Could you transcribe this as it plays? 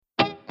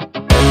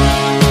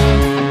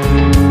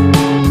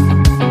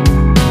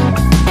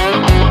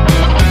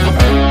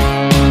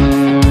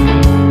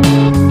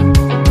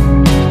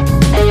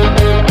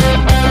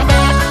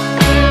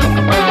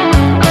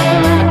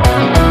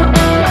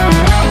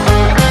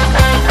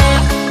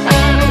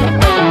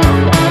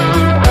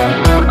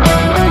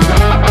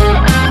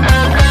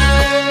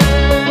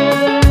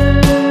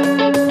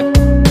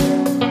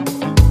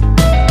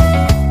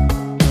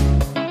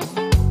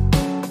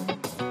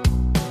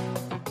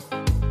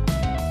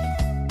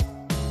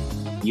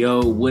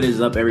Yo, what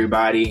is up,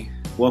 everybody?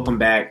 Welcome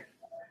back.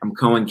 I'm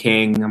Coen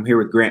King. I'm here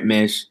with Grant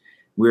Mish.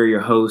 We're your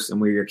hosts,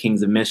 and we're your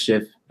Kings of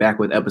Mischief, back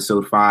with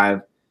episode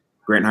 5.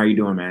 Grant, how you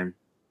doing, man?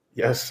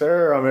 Yes,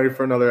 sir. I'm ready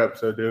for another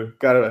episode, dude.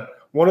 Got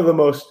one of the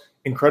most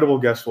incredible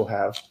guests we'll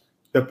have.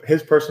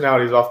 His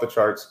personality is off the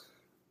charts.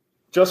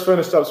 Just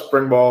finished up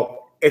spring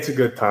ball. It's a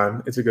good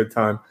time.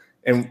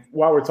 And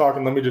while we're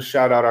talking, let me just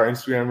shout out our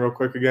Instagram real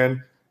quick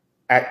again,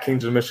 at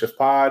Kings of Mischief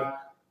Pod.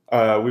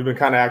 We've been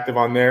kind of active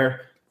on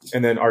there.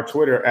 And then our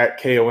Twitter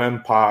at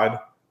KOM Pod.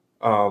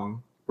 We're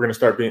going to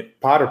start being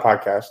pod or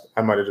podcast.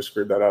 I might have just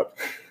screwed that up.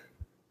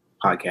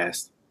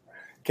 Podcast.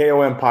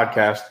 KOM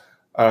Podcast.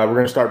 We're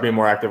going to start being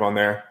more active on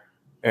there.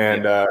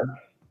 And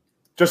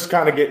just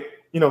kind of get,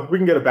 we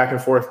can get a back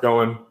and forth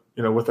going,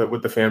 with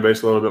the fan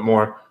base a little bit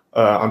more.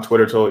 On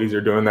Twitter, it's a little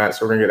easier doing that.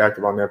 So we're going to get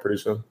active on there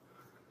pretty soon.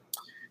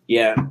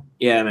 Yeah,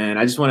 man.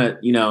 I just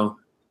want to,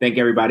 thank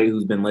everybody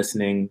who's been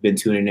listening, been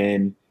tuning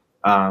in.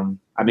 I've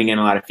been getting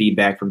a lot of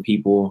feedback from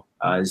people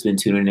who's been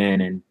tuning in,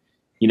 and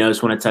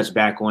just want to touch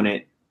back on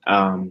it.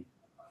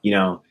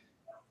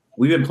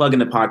 We've been plugging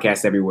the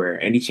podcast everywhere.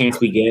 Any chance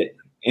we get,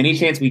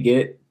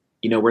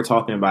 we're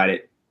talking about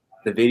it.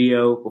 The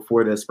video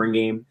before the spring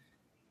game,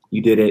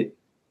 you did it.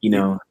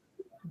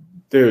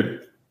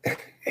 Dude,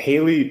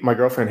 Haley, my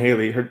girlfriend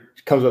Haley,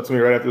 comes up to me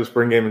right after the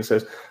spring game and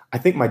says, "I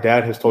think my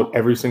dad has told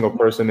every single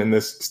person in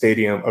this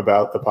stadium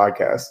about the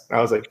podcast." And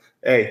I was like,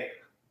 "Hey,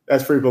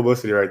 that's free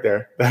publicity right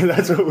there.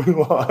 That's what we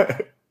want."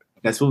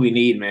 That's what we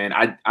need, man.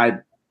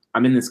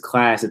 I'm in this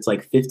class. It's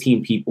like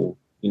 15 people.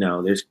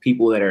 There's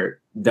people that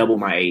are double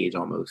my age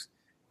almost.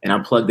 And I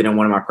plugged it in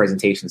one of my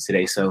presentations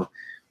today. So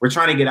we're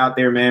trying to get out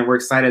there, man. We're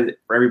excited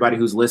for everybody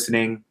who's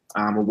listening.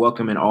 We're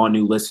welcoming all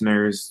new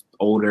listeners,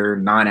 older,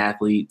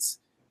 non-athletes,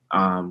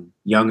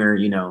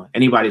 younger,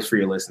 anybody's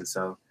free to listen.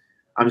 So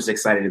I'm just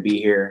excited to be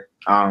here.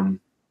 Man,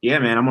 I'm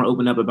going to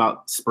open up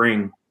about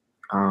spring.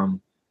 How'd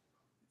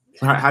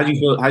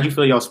you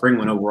feel y'all spring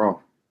went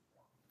overall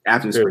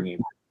after the spring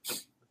game?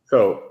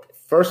 So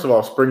first of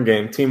all, spring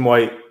game, Team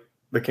White,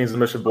 the Kings of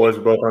Mischief boys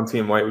were both on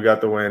Team White. We got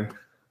the win.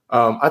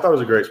 I thought it was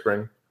a great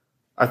spring.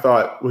 I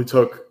thought we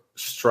took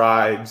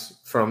strides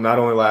from not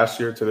only last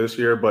year to this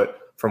year,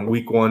 but from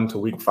week 1 to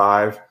week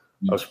 5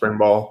 of spring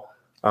ball.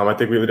 I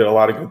think we did a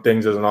lot of good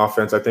things as an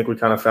offense. I think we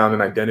kind of found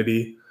an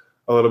identity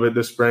a little bit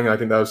this spring. I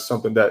think that was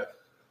something that,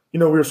 we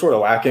were sort of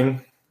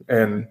lacking,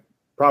 and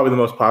probably the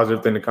most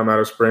positive thing to come out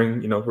of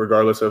spring,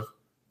 regardless of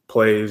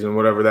plays and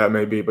whatever that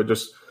may be, but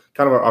just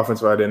kind of our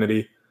offensive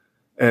identity.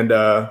 And,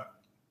 man,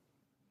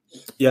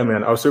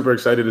 I was super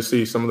excited to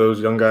see some of those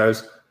young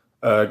guys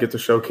get to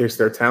showcase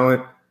their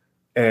talent.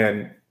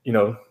 And,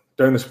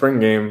 during the spring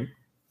game,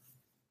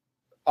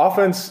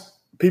 offense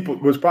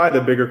was probably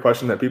the bigger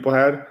question that people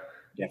had.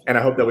 Yeah. And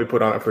I hope that we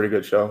put on a pretty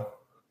good show.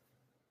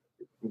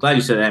 I'm glad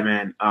you said that,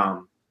 man.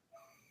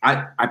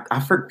 I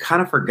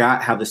kind of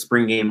forgot how the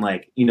spring game,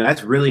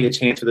 that's really a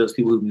chance for those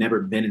people who've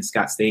never been in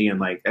Scott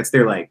Stadium. That's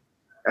their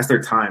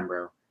time,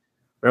 bro.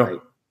 Yeah.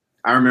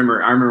 I remember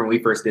when we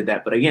first did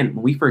that. But again,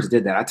 when we first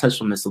did that, I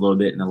touched on this a little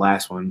bit in the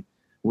last one.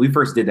 When we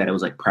first did that, it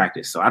was like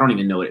practice. So I don't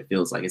even know what it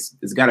feels like.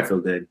 It's got to feel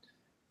good.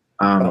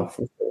 For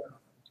sure.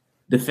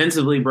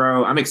 Defensively,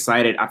 bro, I'm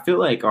excited. I feel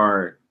like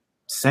our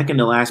second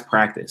to last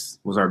practice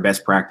was our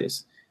best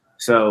practice.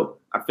 So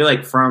I feel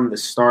like from the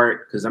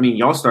start, because,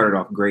 y'all started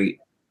off great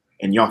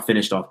and y'all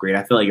finished off great.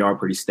 I feel like y'all are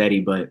pretty steady,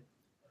 but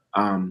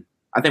I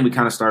think we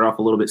kind of started off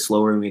a little bit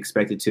slower than we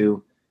expected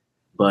to.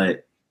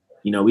 But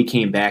we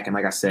came back, and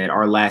like I said,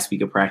 our last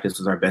week of practice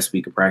was our best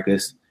week of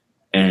practice.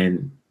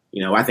 And,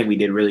 I think we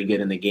did really good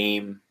in the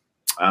game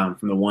from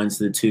the 1s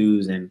to the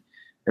 2s. And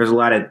there's a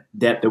lot of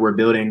depth that we're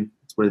building.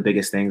 It's one of the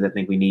biggest things I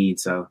think we need.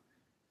 So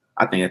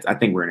I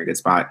think we're in a good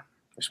spot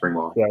for spring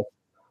ball. Yeah.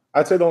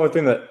 I'd say the only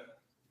thing that,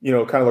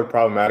 kind of looked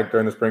problematic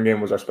during the spring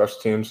game was our special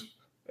teams.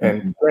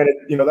 And granted,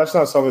 that's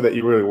not something that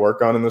you really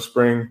work on in the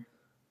spring.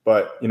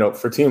 But,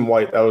 for Team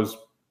White,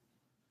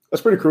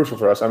 that's pretty crucial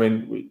for us.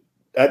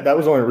 That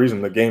was the only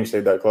reason the game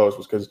stayed that close,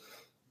 was because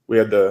we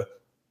had the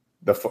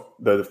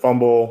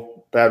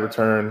fumble, bad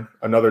return,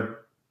 another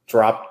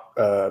drop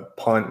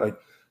punt,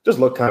 just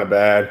looked kind of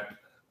bad.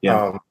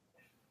 Yeah.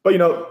 But,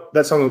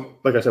 that's something,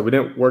 like I said, we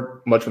didn't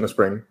work much in the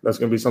spring. That's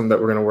going to be something that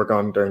we're going to work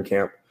on during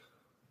camp.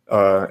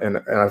 And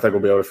I think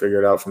we'll be able to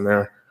figure it out from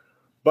there.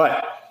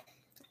 But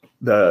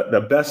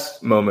the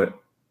best moment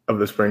of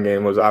the spring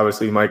game was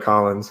obviously Mike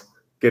Collins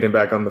getting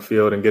back on the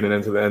field and getting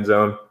into the end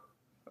zone.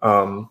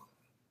 I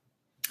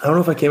don't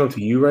know if I came up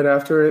to you right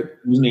after it.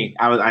 It was me.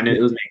 I knew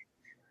it was me.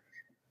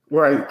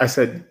 Where I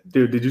said,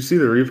 dude, did you see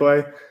the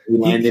replay?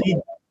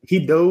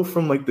 He dove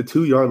from the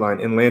 2-yard line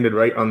and landed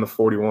right on the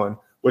 41,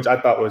 which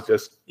I thought was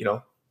just,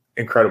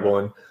 incredible.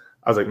 And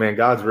I was like, man,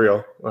 God's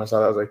real. When I saw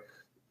that, I was like,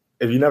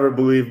 if you never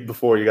believed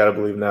before, you got to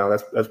believe now.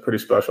 That's pretty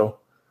special.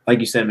 Like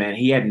you said, man,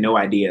 he had no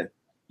idea.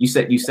 You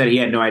said he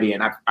had no idea.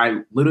 And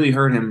I literally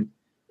heard him.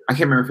 I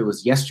can't remember if it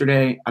was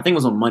yesterday. I think it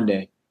was on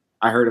Monday.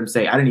 I heard him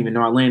say, I didn't even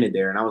know I landed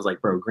there. And I was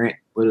like, bro, Grant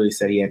literally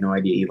said he had no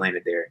idea he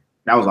landed there.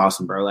 That was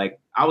awesome, bro.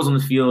 I was on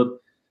the field.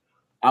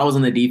 I was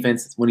on the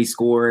defense when he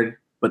scored.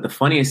 But the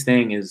funniest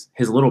thing is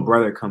his little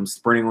brother comes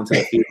sprinting onto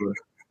the field.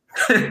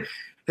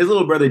 His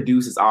little brother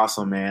Deuce is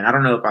awesome, man. I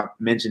don't know if I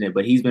mentioned it,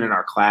 but he's been in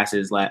our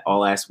classes all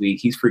last week.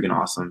 He's freaking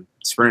awesome.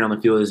 Sprinting on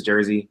the field with his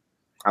jersey.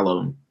 I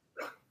love him.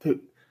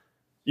 Dude,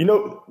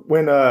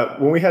 when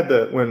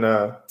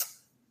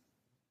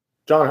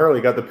John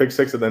Hurley got the pick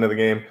six at the end of the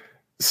game,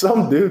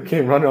 some dude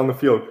came running on the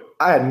field.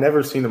 I had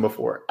never seen him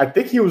before. I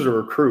think he was a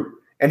recruit,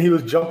 and he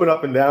was jumping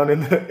up and down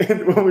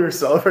when we were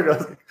celebrating. I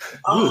was like,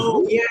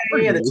 "Oh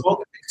yeah,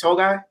 the tall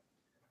guy."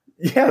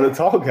 Yeah, the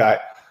tall guy.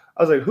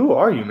 I was like, "Who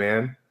are you,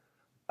 man?"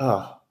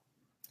 But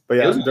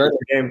yeah,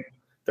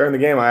 during the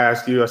game, I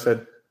asked you. I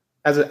said,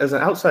 as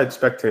an outside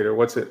spectator,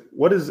 what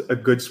does a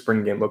good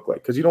spring game look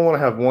like? Because you don't want to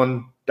have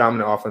one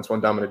dominant offense,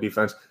 one dominant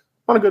defense.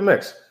 You want a good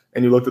mix.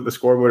 And you looked at the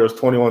scoreboard; it was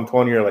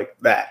 21-20. You're like,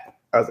 that.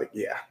 I was like,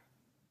 yeah,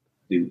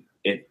 dude.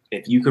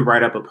 If you could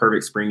write up a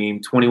perfect spring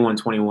game,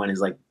 21-21 is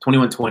like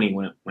 21-20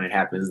 when it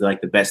happens, is like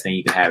the best thing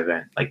you could have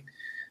then. Like,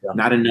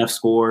 not enough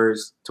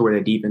scores to where the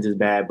defense is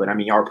bad, but I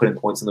mean, y'all are putting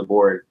points on the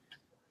board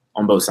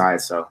on both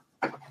sides. So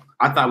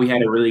I thought we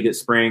had a really good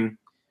spring.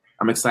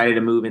 I'm excited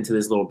to move into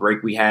this little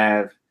break we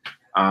have.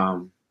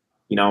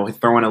 We're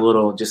throwing a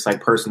little just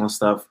like personal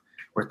stuff.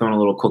 We're throwing a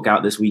little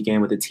cookout this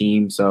weekend with the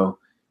team. So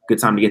good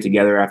time to get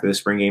together after the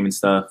spring game and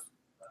stuff.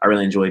 I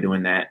really enjoy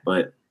doing that,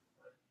 but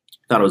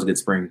I thought it was a good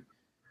spring.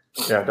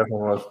 Yeah, definitely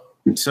was.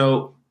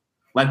 So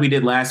like we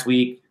did last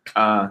week,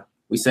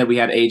 we said we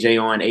have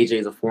AJ on. AJ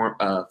is a former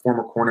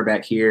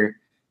cornerback here.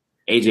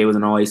 AJ was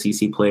an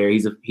all-ACC player.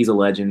 He's a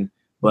legend.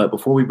 But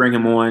before we bring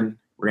him on,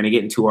 we're going to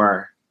get into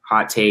our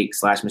hot take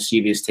 /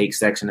 mischievous take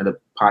section of the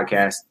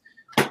podcast.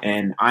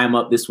 And I am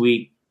up this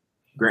week.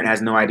 Grant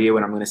has no idea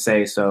what I'm going to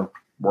say, so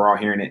we're all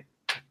hearing it.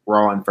 We're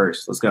all on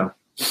first. Let's go.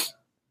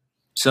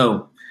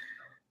 So,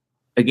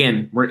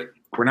 again, we're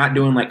not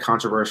doing like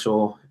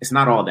controversial. It's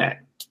not all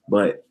that,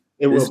 but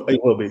it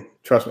will be.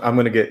 Trust me, I'm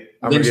gonna get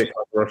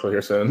controversial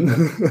here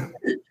soon.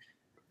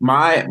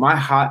 My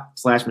hot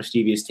 /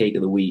 mischievous take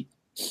of the week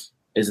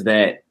is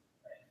that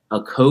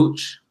a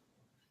coach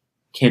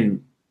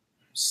can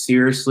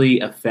seriously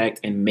affect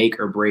and make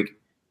or break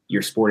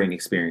your sporting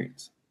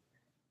experience,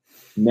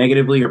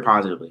 negatively or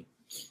positively.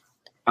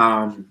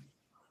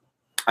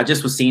 I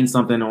just was seeing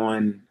something in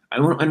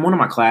one of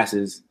my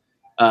classes,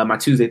 my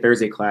Tuesday,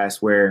 Thursday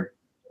class, where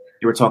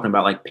you were talking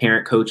about like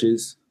parent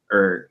coaches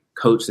or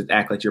coaches that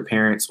act like your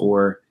parents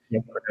or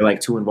they're like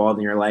too involved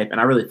in your life.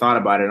 And I really thought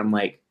about it. I'm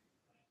like,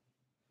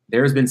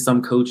 there's been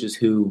some coaches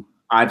who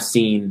I've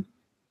seen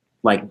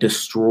like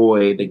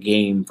destroy the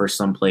game for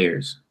some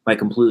players, like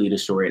completely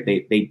destroy it.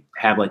 They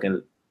have like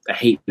a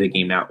hate for the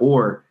game now.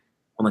 Or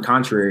on the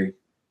contrary,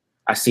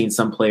 I've seen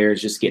some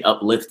players just get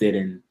uplifted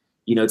and,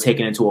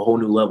 taken into a whole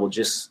new level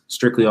just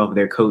strictly off of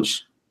their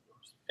coach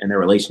and their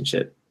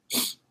relationship.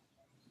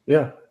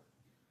 Yeah.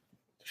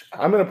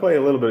 I'm going to play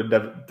a little bit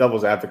of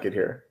devil's advocate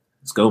here.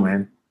 Let's go,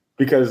 man.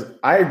 Because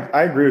I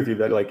agree with you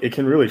that like it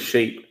can really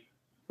shape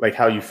like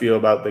how you feel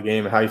about the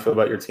game and how you feel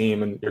about your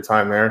team and your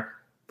time there.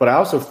 But I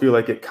also feel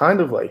like it kind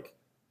of like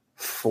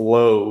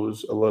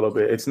flows a little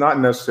bit. It's not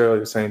necessarily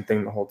the same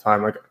thing the whole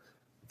time. Like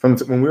from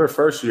when we were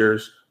first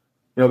years,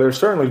 there's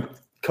certainly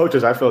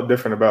coaches I felt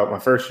different about my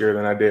first year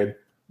than I did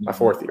my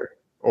fourth year.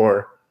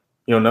 Or,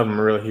 none of them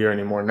are really here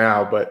anymore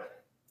now.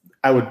 But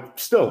I would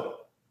still,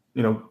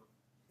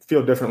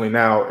 feel differently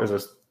now as a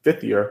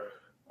fifth year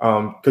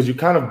because you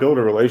kind of build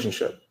a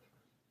relationship.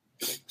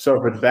 So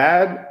if it's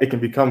bad, it can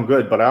become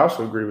good. But I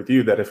also agree with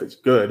you that if it's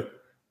good,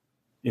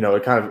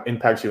 it kind of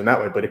impacts you in that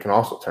way, but it can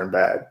also turn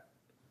bad.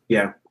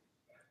 Yeah.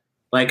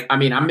 Like, I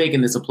mean, I'm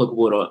making this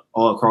applicable to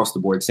all across the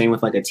board. Same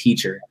with like a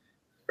teacher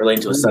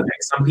relating to a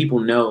subject. Some people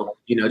know,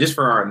 just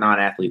for our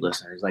non-athlete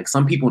listeners, like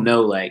some people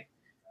know, like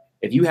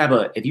if you have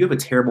a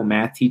terrible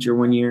math teacher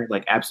one year,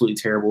 like absolutely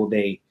terrible,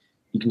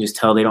 you can just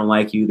tell they don't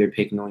like you. They're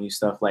picking on you,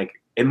 stuff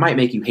like it might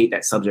make you hate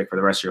that subject for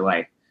the rest of your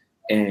life.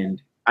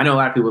 And I know a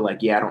lot of people are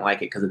like, yeah, I don't like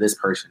it because of this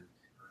person.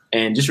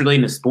 And just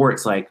relating to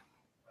sports, like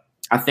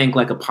I think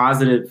like a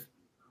positive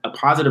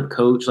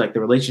coach, like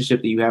the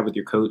relationship that you have with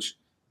your coach,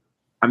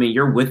 I mean,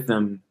 you're with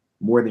them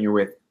more than you're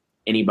with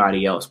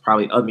anybody else,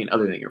 probably,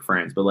 other than your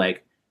friends. But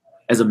like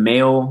as a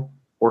male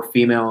or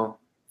female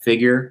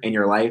figure in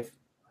your life,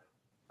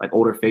 like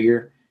older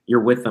figure,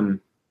 you're with them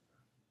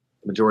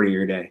the majority of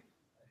your day.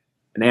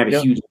 And they have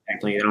a huge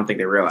impact on you. I don't think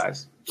they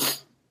realize.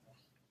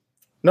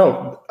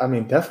 No, I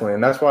mean, definitely.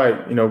 And that's why,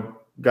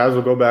 guys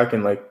will go back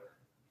and like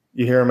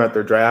you hear them at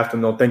their draft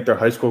and they'll think they're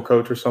high school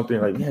coach or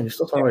something. Like, man, you're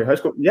still talking about high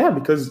school. Yeah,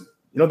 because,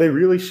 they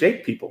really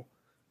shape people.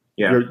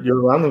 Yeah.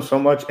 You're around them so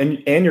much and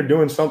you're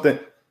doing something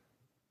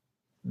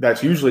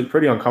that's usually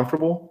pretty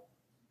uncomfortable.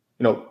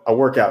 A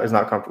workout is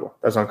not comfortable.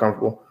 That's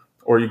uncomfortable.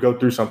 Or you go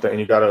through something and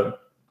you got to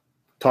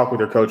talk with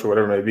your coach or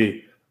whatever it may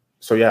be.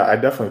 So, yeah, I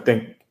definitely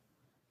think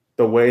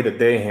the way that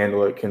they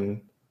handle it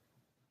can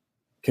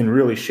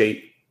really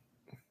shape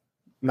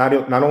not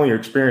only your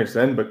experience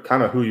then, but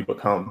kind of who you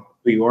become.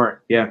 Who you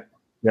are. Yeah.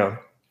 Yeah.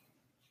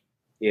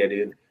 Yeah,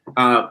 dude.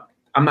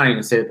 I'm not even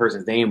gonna say the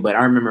person's name, but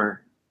I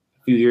remember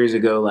a few years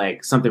ago,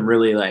 like something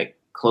really like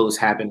close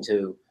happened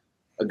to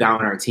a guy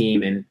on our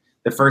team, and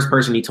the first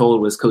person he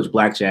told was Coach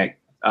Blackjack.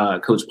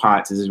 Coach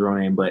Potts is his real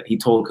name, but he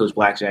told Coach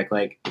Blackjack,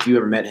 like, if you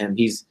ever met him,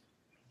 he's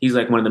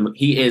like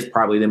he is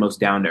probably the most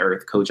down to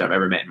earth coach I've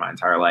ever met in my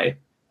entire life.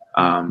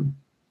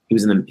 He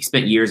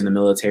spent years in the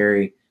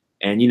military,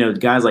 and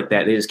guys like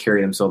that, they just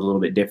carry themselves a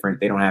little bit different.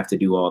 They don't have to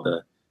do all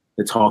the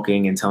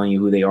talking and telling you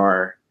who they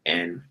are.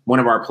 And one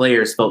of our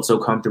players felt so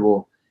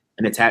comfortable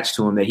and attached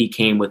to him that he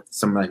came with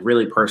some like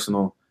really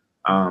personal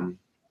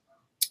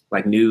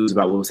like news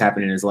about what was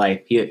happening in his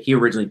life. He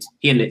originally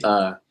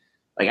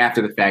like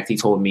after the fact he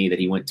told me that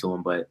he went to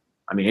him, but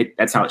I mean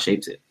that's how it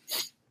shapes it.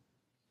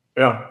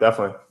 Yeah,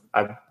 definitely.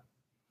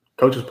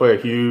 Coaches play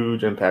a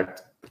huge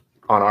impact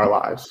on our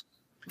lives,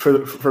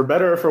 for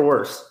better or for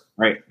worse.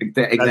 Right,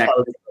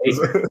 exactly.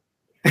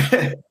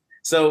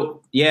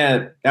 So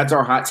yeah, that's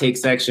our hot take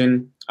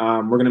section.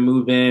 We're gonna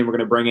move in. We're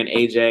gonna bring in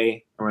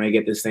AJ. We're gonna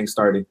get this thing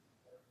started.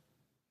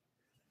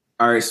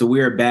 All right, so we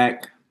are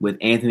back with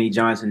Anthony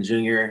Johnson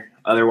Jr.,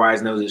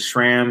 otherwise known as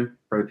Shram,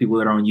 for the people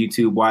that are on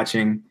YouTube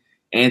watching.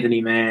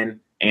 Anthony,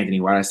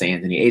 why did I say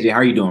Anthony? AJ, how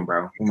are you doing,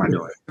 bro? What am I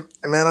doing?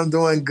 Man, I'm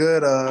doing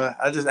good.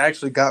 I just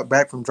actually got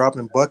back from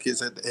dropping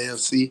buckets at the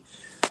AFC.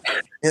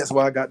 That's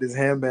why I got this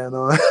handband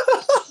on.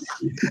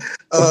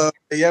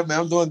 Yeah,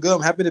 man, I'm doing good.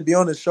 I'm happy to be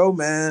on the show,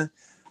 man.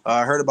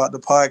 I heard about the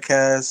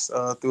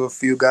podcast through a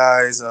few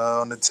guys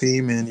on the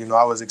team, and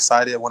I was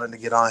excited. I wanted to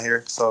get on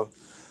here, so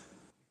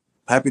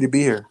happy to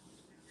be here.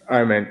 All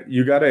right, man.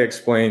 You got to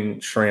explain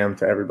Shram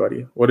to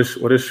everybody. What does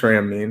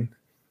Shram mean?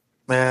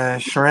 Man,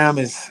 Shram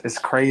is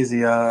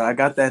crazy. I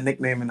got that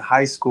nickname in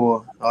high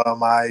school.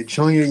 My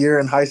junior year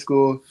in high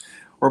school,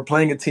 we're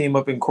playing a team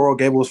up in Coral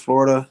Gables,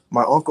 Florida.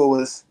 My uncle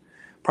was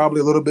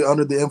probably a little bit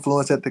under the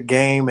influence at the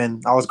game,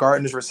 and I was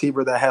guarding this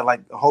receiver that had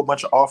like a whole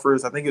bunch of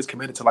offers. I think he was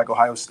committed to like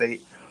Ohio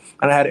State.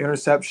 And I had an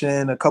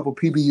interception, a couple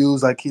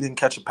PBUs, like he didn't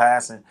catch a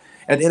pass. And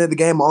at the end of the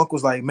game, my uncle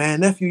was like,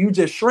 "Man, nephew, you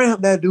just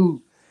shramped that dude."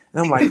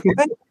 And I'm like,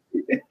 "What?"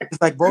 He's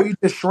like, "Bro, you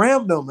just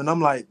shrammed him." And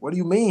I'm like, "What do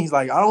you mean?" He's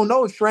like, "I don't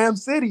know, Shram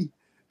City."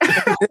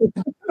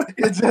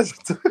 It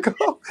just took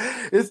off.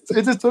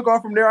 It just took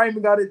off from there. I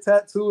even got it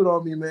tattooed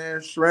on me, man.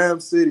 Shram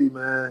City,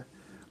 man.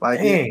 Like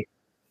it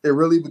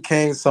really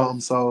became something.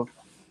 So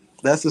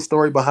that's the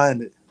story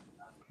behind it.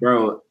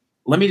 Bro,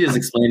 let me just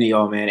explain to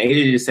y'all, man.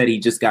 AJ just said he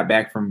just got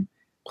back from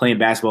playing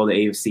basketball at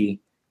the AFC.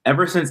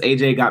 Ever since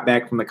AJ got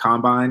back from the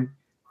combine,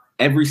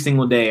 every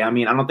single day, I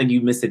mean, I don't think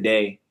you missed a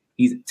day,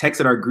 he's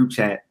texted our group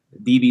chat,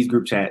 DB's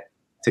group chat,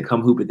 to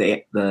come hoop at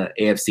the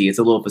AFC. It's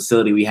a little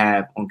facility we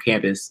have on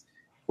campus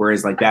where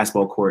it's like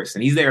basketball courts.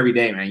 And he's there every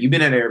day, man. You've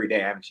been there every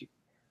day, haven't you?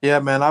 Yeah,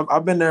 man.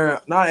 I've been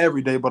there, not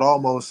every day, but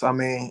almost. I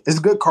mean, it's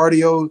good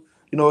cardio.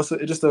 It's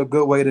just a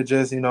good way to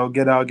just,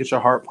 get out, get your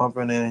heart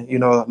pumping, and,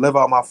 live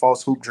out my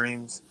false hoop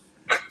dreams.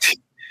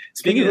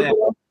 Speaking of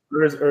that,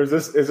 or is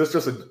this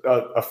just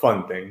a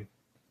fun thing?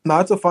 No,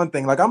 it's a fun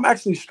thing. Like, I'm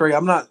actually straight.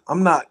 I'm not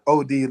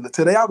OD.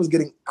 Today I was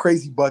getting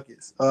crazy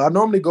buckets. I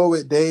normally go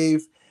with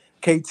Dave,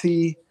 KT.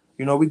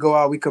 We go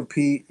out, we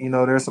compete.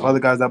 There's some other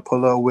guys that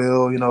pull up,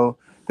 Will,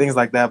 things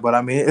like that. But,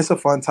 I mean, it's a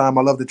fun time.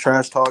 I love the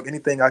trash talk.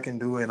 Anything I can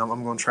do, and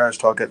I'm going to trash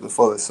talk at the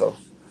fullest. So,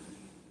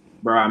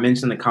 bro, I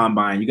mentioned the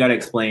combine. You got to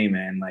explain,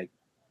 man. Like,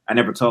 I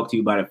never talked to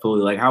you about it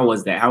fully. Like, how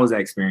was that? How was that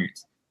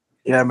experience?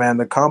 Yeah, man,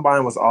 the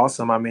combine was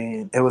awesome. I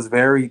mean, it was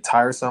very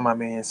tiresome. I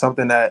mean,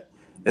 something that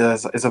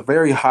is a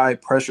very high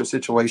pressure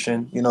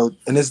situation,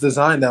 and it's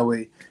designed that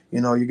way.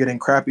 You're getting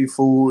crappy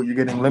food, you're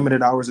getting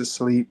limited hours of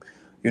sleep,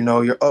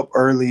 you're up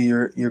early,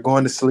 you're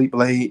going to sleep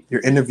late,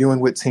 you're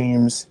interviewing with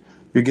teams,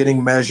 you're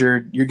getting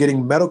measured, you're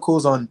getting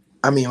medicals on,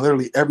 I mean,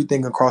 literally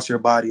everything across your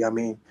body. I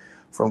mean,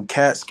 from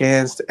CAT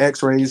scans to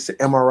X-rays to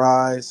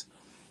MRIs.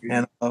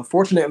 And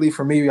fortunately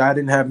for me, I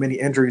didn't have many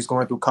injuries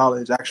going through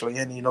college, actually,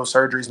 any no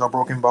surgeries, no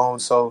broken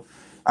bones. So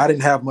I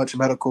didn't have much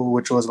medical,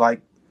 which was like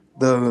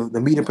the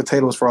meat and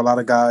potatoes for a lot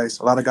of guys.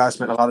 A lot of guys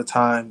spent a lot of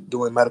time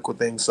doing medical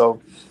things.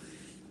 So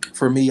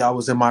for me, I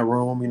was in my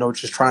room,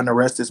 just trying to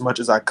rest as much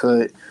as I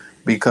could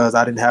because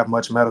I didn't have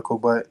much medical.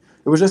 But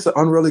it was just an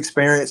unreal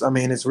experience. I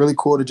mean, it's really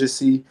cool to just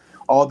see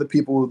all the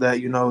people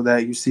that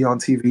that you see on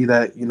TV,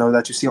 that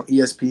that you see on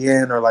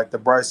ESPN, or like the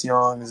Bryce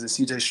Youngs, the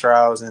CJ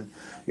Strouds, and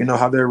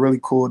how they're really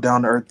cool,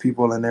 down to earth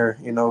people, and they're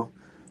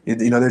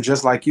they're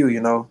just like you.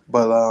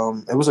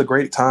 But it was a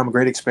great time, a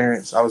great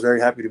experience. I was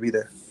very happy to be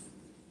there.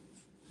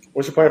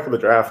 What's your plan for the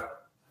draft?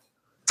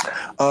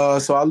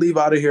 So I'll leave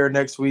out of here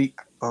next week.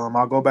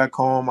 I'll go back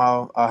home.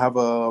 I'll have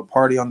a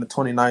party on the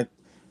 29th,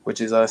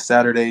 which is a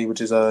Saturday, which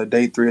is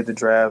day 3 of the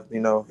draft.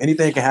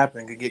 Anything can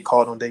happen. Could get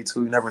called on day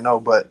 2. You never know.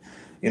 But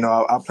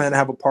I plan to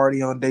have a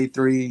party on day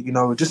 3.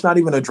 Just not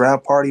even a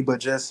draft party, but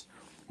just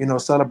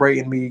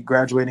celebrating me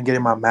graduating,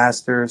 getting my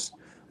master's.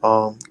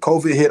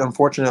 COVID hit,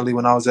 unfortunately,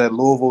 when I was at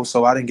Louisville,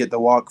 so I didn't get to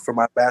walk for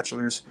my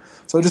bachelor's.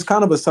 So just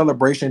kind of a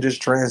celebration,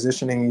 just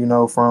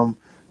transitioning, from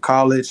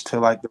college to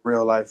like the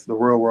real life, the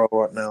real world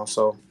right now.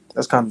 So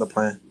that's kind of the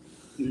plan.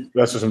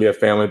 That's just gonna be a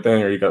family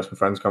thing, or you got some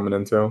friends coming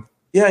in too?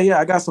 Yeah,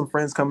 I got some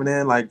friends coming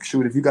in. Like,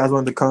 shoot, if you guys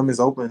wanted to come, it's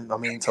open. I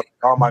mean, to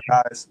all my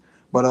guys.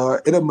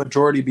 But it'll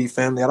majority be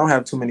family. I don't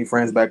have too many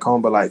friends back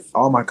home, but like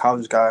all my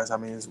college guys, I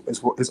mean,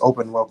 it's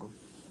open and welcome.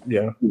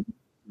 Yeah.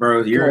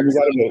 Bro, You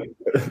gotta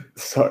get,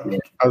 sorry.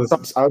 I was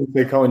gonna say,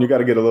 Coen, you got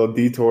to get a little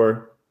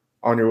detour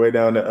on your way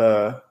down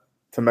to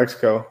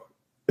Mexico.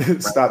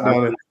 Stop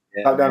down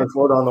in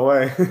Florida on the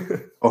way.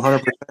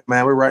 100%,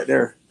 man. We're right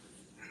there.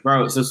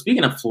 Bro, so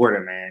speaking of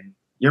Florida, man,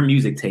 your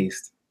music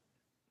taste.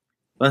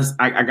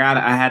 I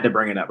had to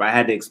bring it up. I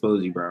had to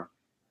expose you, bro.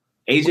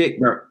 AJ,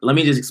 bro, let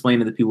me just explain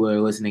to the people that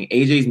are listening.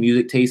 AJ's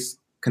music taste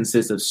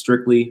consists of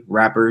strictly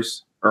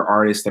rappers or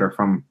artists that are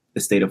from the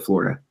state of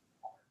Florida.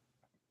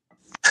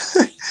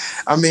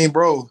 I mean,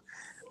 bro,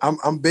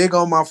 I'm big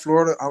on my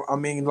Florida. I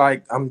mean,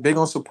 like, I'm big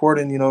on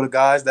supporting, the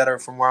guys that are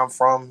from where I'm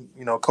from.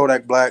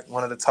 Kodak Black,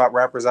 one of the top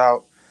rappers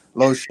out.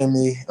 Low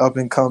Shimmy, up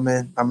and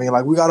coming. I mean,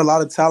 like, we got a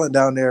lot of talent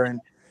down there, and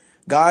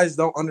guys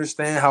don't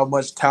understand how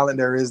much talent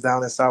there is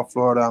down in South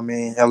Florida. I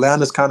mean,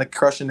 Atlanta's kind of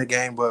crushing the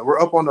game, but we're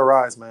up on the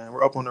rise, man.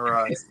 We're up on the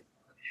rise.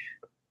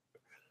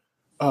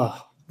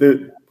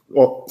 Dude.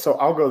 Well, so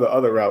I'll go the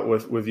other route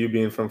with you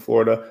being from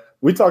Florida.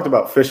 We talked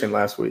about fishing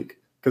last week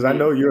because I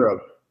know you're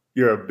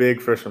a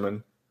big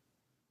fisherman.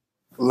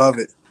 Love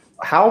it.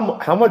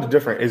 How much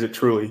different is it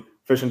truly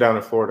fishing down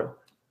in Florida?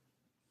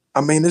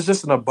 I mean, it's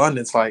just an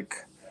abundance. Like,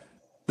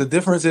 the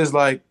difference is,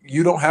 like,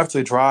 you don't have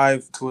to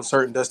drive to a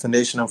certain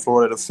destination in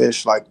Florida to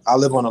fish. Like, I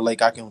live on a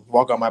lake. I can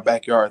walk out my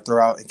backyard,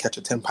 throw out, and catch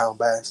a 10-pound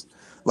bass.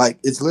 Like,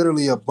 it's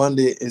literally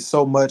abundant. It's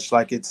so much.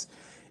 Like, it's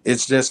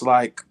just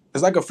like,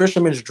 it's like a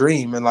fisherman's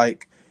dream. And,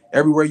 like,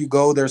 everywhere you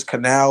go, there's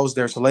canals,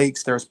 there's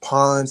lakes, there's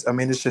ponds. I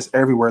mean, it's just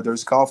everywhere.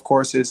 There's golf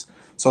courses.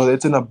 So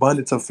it's an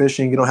abundance of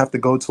fishing. You don't have to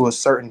go to a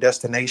certain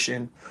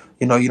destination.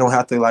 You don't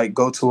have to, like,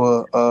 go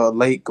to a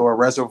lake or a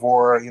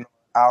reservoir,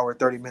 hour,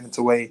 30 minutes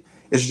away.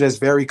 It's just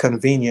very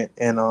convenient.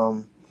 And,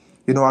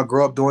 I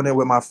grew up doing it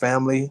with my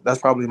family. That's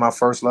probably my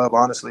first love,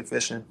 honestly,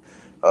 fishing.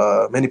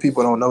 Many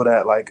people don't know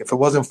that. Like, if it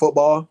wasn't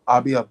football,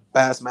 I'd be a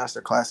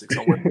Bassmaster Classic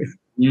somewhere.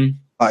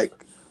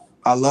 Like,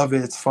 I love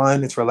it. It's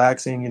fun. It's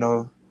relaxing.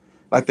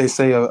 Like they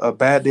say, a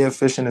bad day of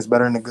fishing is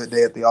better than a good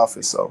day at the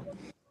office. So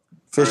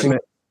fishing,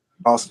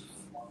 awesome.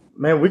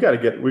 Man, we gotta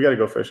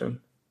go fishing.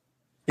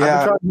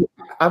 Yeah,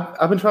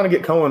 I've been trying to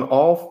get Coen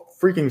all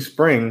freaking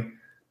spring.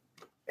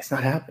 It's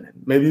not happening.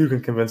 Maybe you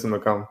can convince him to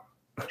come.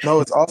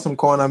 No, it's awesome,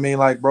 Coen. I mean,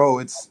 like, bro,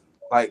 it's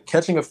like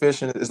catching a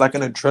fish is like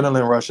an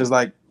adrenaline rush. It's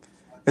like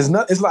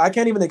I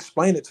can't even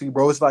explain it to you,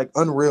 bro. It's like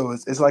unreal.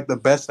 It's like the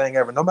best thing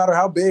ever. No matter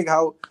how big,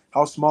 how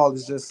small,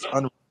 it's just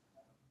unreal.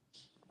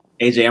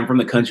 AJ, I'm from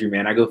the country,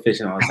 man. I go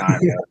fishing all the time.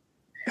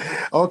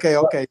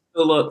 Okay.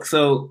 So look,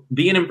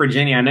 being in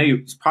Virginia, I know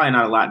it's probably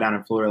not a lot down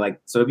in Florida.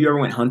 Like, so have you ever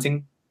went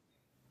hunting?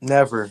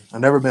 Never. I've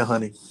never been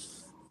hunting.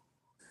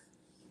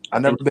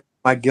 I've never been in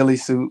my ghillie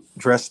suit,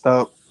 dressed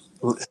up,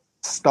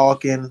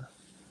 stalking.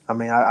 I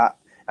mean,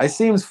 it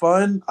seems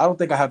fun. I don't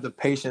think I have the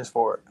patience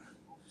for it.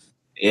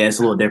 Yeah, it's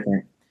a little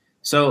different.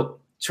 So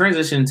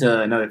transition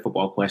to another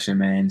football question,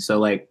 man. So,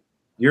 like,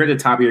 you're at the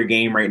top of your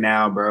game right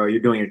now, bro. You're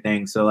doing your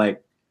thing. So,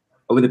 like,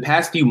 over the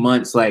past few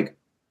months, like,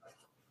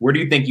 where do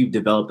you think you've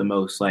developed the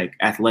most, like,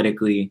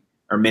 athletically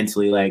or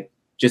mentally? Like,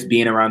 just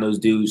being around those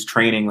dudes,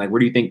 training, like, where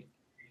do you think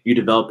you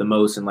developed the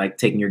most and, like,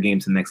 taking your game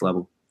to the next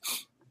level?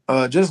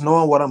 Just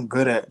knowing what I'm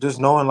good at. Just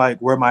knowing, like,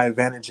 where my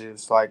advantage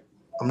is. Like,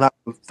 I'm not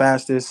the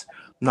fastest.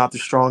 I'm not the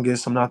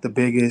strongest. I'm not the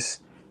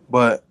biggest.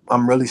 But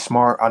I'm really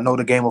smart. I know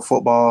the game of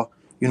football.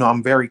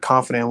 I'm very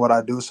confident in what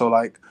I do. So,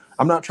 like,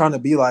 I'm not trying to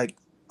be, like,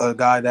 a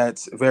guy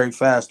that's very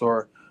fast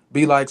or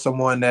be like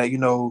someone that,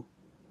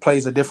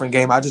 plays a different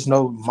game. I just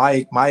know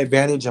my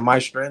advantage and my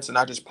strengths, and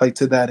I just play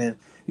to that. And,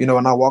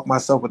 and I walk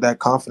myself with that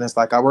confidence.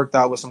 Like, I worked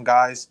out with some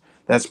guys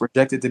that's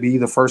projected to be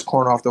the first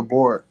corner off the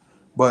board.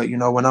 But,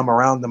 when I'm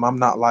around them, I'm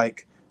not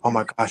like, oh,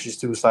 my gosh, this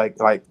dude's like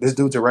this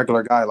dude's a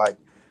regular guy. Like,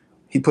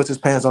 he puts his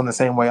pants on the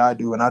same way I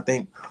do. And I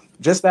think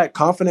just that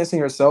confidence in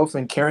yourself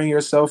and carrying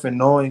yourself and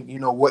knowing,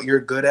 what you're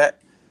good at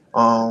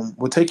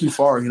will take you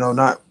far,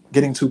 not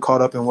getting too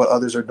caught up in what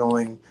others are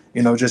doing,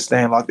 just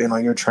staying locked in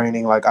on your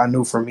training. Like, I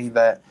knew for me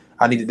that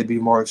I needed to be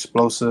more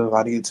explosive.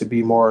 I needed to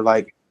be more,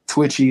 like,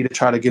 twitchy to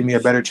try to give me a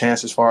better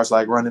chance as far as,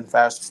 like, running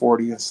fast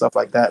 40 and stuff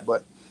like that.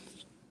 But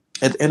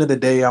at the end of the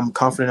day, I'm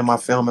confident in my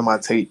film and my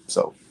tape.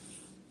 So,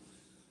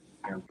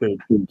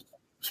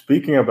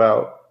 speaking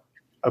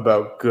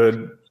about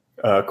good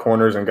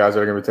corners and guys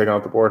that are going to be taken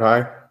off the board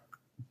high,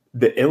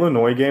 the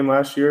Illinois game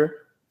last year,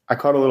 I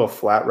caught a little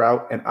flat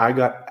route and I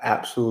got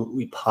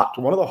absolutely popped.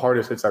 One of the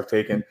hardest hits I've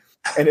taken,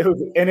 and it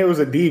was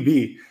a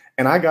DB.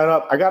 And I got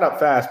up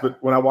fast, but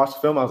when I watched the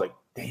film, I was like,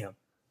 damn,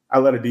 I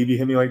let a DB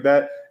hit me like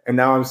that. And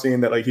now I'm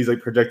seeing that, like, he's,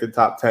 like, projected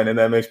top 10, and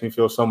that makes me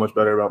feel so much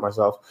better about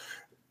myself.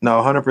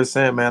 No,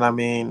 100%, man. I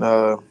mean,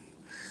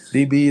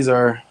 DBs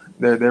are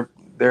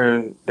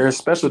they're a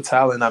special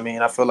talent. I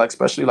mean, I feel like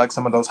especially like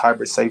some of those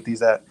hybrid safeties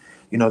that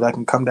that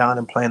can come down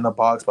and play in the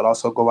box, but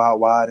also go out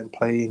wide and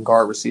play and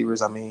guard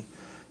receivers. I mean,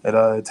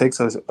 it takes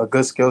a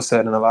good skill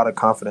set and a lot of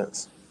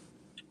confidence.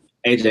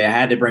 AJ, I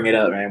had to bring it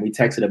up, man. We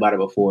texted about it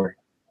before.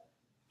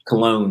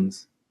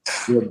 Colognes.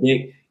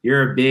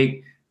 You're a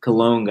big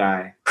cologne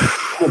guy.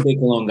 I'm a big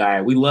cologne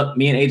guy. We love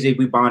me and AJ.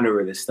 We bond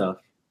over this stuff.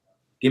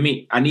 I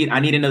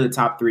need another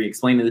top three.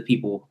 Explain to the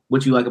people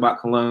what you like about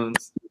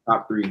colognes.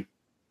 Top three.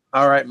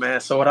 All right, man.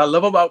 So what I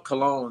love about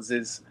colognes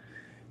is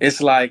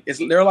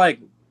they're like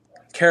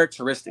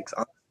characteristics,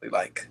 honestly.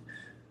 Like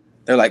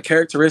they're like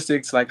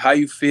characteristics, like how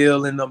you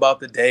feeling about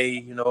the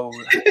day,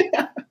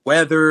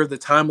 weather, the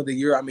time of the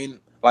year. I mean,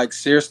 like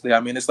seriously, I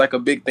mean, it's like a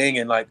big thing,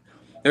 and like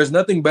there's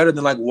nothing better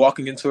than like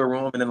walking into a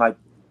room and then like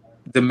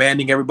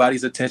demanding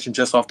everybody's attention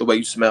just off the way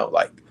you smell.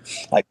 Like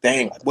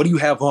dang, like, what do you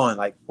have on?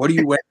 Like, what do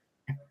you wear?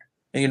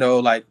 And,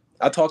 like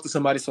I talk to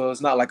somebody, so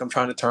it's not like I'm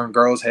trying to turn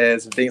girls'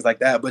 heads and things like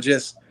that, but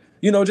just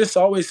just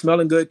always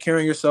smelling good,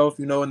 carrying yourself,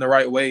 in the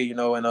right way,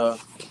 and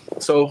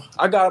so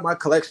I got my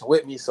collection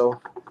with me,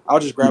 so I'll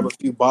just grab a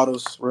few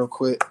bottles real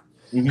quick.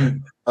 Mm-hmm.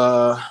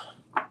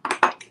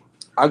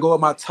 I go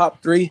with my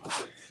top three,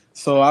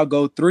 so I'll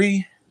go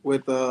three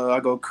with I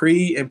go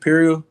Creed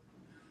Imperial.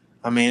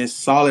 I mean, it's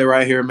solid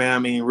right here, man. I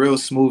mean, real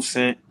smooth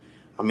scent.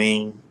 I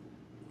mean,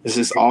 it's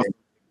just awesome.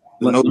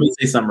 Let me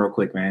say something real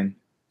quick, man.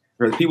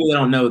 For the people that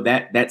don't know,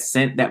 that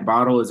scent, that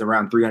bottle is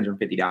around $350.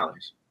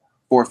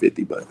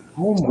 $450, but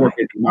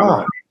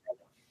 $450.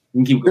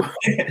 You can keep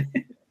going.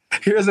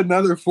 Here's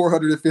another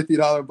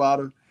 $450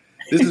 bottle.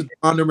 This is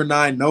bottle number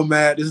 9,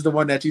 Nomad. This is the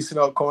one that you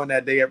smelled Coen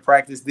that day at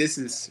practice. This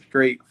is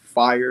straight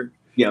fire.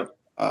 Yep.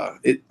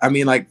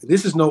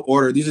 This is no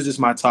order. These are just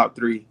my top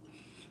 3.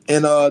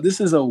 And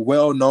this is a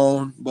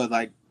well-known, but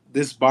like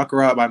this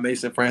Baccarat by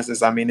Mason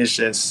Francis, I mean,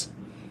 it's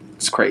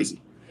crazy.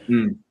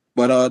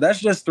 But that's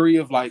just 3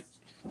 of like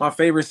my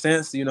favorite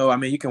scents. I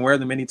mean, you can wear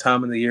them any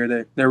time of the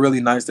year. They're really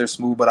nice. They're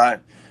smooth. But I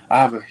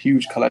have a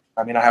huge collection.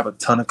 I mean, I have a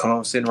ton of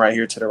cologne sitting right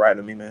here to the right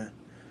of me, man.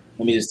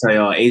 Let me just tell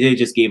y'all, AJ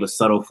just gave a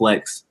subtle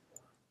flex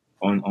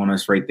on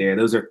us right there.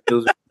 Those are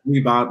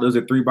 3 bottles. Those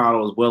are 3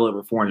 bottles, well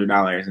over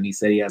 $400, and he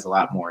said he has a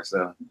lot more.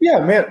 So yeah,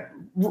 man.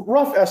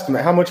 Rough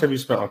estimate. How much have you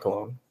spent on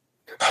cologne?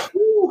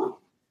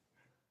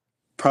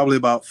 Probably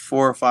about $4,000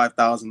 or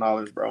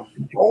 $5,000, bro.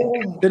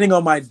 Oh. Sitting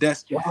on my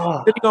desk,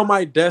 sitting on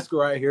my desk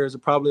right here is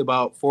probably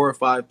about $4,000 or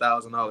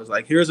 $5,000.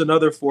 Like here's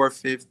another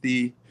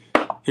 $450.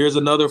 Here's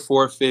another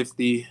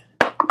 $450.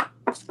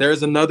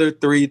 There's another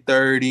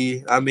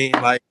 $330. I mean,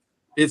 like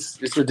it's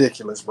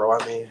ridiculous, bro.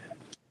 I mean,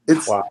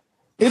 it's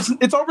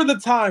over the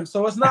time,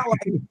 so it's not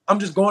like I'm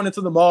just going into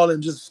the mall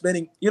and just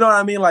spending. You know what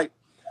I mean? Like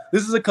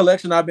this is a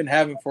collection I've been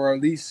having for at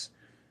least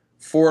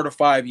 4 to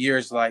 5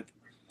 years. Like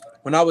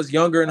when I was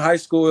younger in high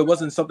school, it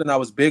wasn't something I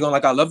was big on.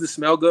 Like I love to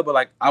smell good, but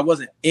like I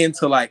wasn't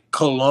into like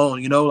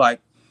cologne.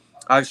 Like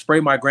I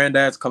spray my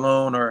granddad's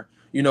cologne or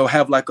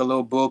have like a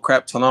little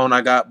bullcrap cologne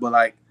I got. But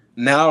like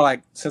now,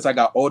 like since I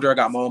got older, I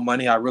got my own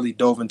money. I really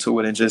dove into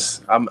it and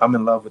just I'm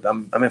in love with it.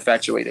 I'm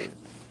infatuated.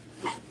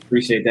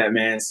 Appreciate that,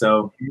 man.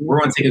 So we're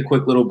going to take a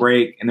quick little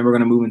break, and then we're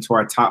going to move into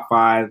our top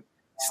 5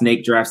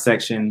 snake draft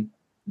section.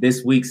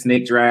 This week's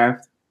snake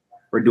draft,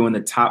 we're doing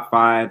the top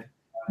 5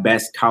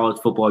 best college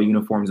football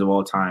uniforms of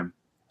all time.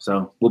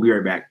 So we'll be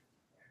right back.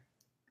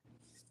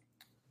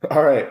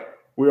 All right.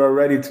 We are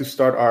ready to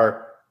start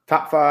our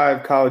top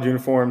 5 college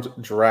uniforms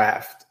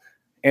draft.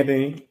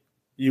 Anthony,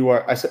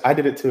 I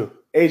did it too.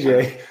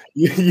 AJ,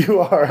 you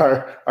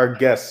are our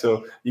guest.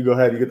 So you go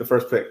ahead. You get the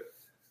first pick.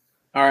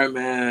 All right,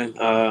 man.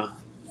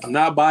 I'm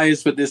not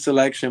biased with this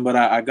selection, but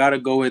I got to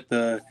go with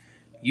the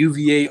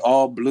UVA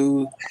all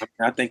blue.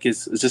 I think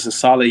it's just a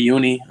solid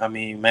uni. I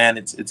mean, man,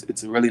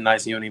 it's a really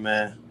nice uni,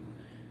 man.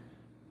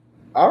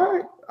 All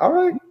right.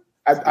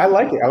 I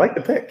like it. I like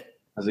the pick.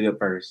 That's a good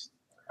first.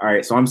 All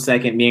right, so I'm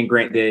second. Me and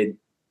Grant did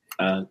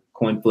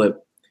coin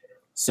flip.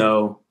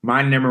 So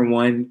my number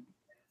 1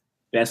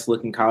 best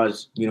looking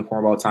college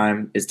uniform of all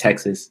time is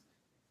Texas.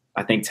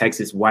 I think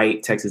Texas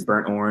white, Texas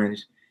burnt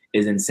orange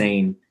is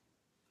insane.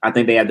 I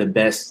think they have the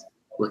best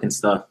looking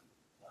stuff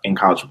in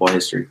college football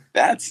history.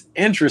 That's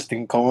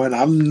interesting, Coen.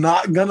 I'm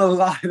not gonna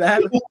lie.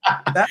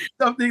 That's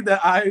something that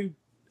I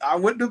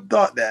wouldn't have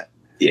thought that.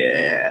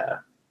 Yeah.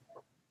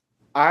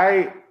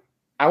 I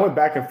went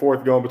back and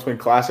forth going between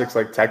classics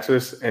like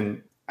Texas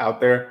and out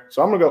there.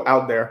 So I'm going to go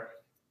out there.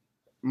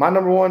 My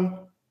number 1, a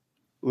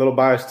little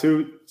biased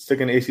too,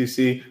 sticking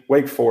ACC,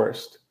 Wake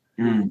Forest.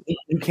 You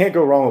can't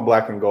go wrong with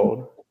black and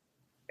gold.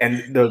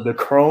 And the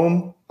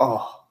chrome,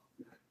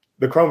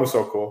 the chrome is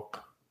so cool.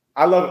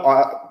 I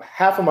love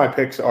half of my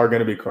picks are going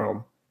to be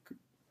chrome.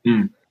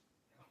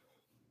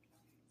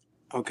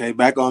 Okay,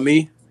 back on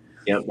me.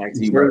 Yep, back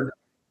to you, bro.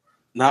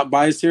 Not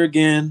biased here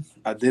again.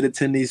 I did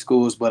attend these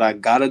schools, but I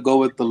gotta go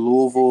with the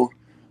Louisville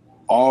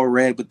all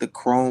red with the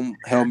chrome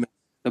helmet,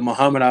 the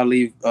Muhammad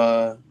Ali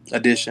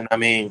edition. I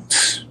mean,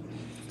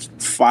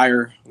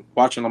 fire.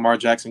 Watching Lamar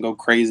Jackson go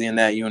crazy in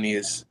that uni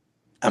it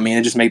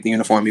just made the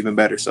uniform even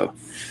better. So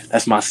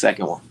that's my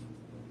second one.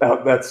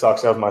 That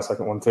sucks. That was my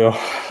second one too.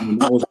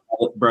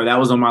 That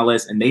was on my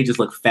list, and they just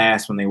look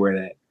fast when they wear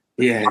that.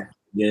 Yeah.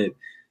 The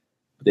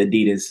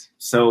Adidas.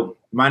 So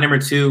my number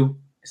 2.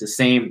 It's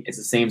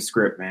the same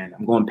script, man.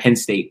 I'm going Penn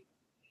State.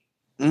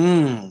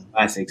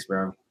 Classics,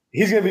 bro.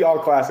 He's gonna be all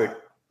classic.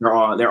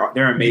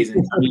 They're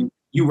amazing. I mean,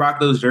 you rock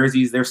those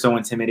jerseys, they're so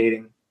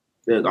intimidating.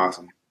 They look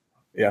awesome.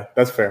 Yeah,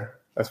 that's fair.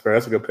 That's fair.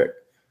 That's a good pick.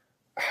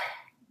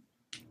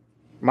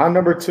 My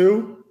number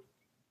 2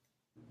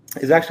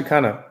 is actually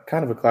kind of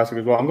a classic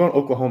as well. I'm going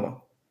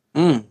Oklahoma.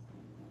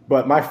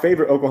 But my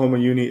favorite Oklahoma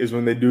uni is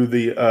when they do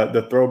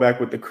the throwback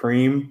with the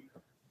cream.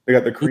 They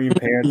got the cream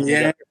pants, Yeah.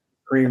 they got the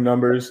cream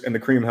numbers, and the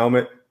cream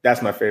helmet.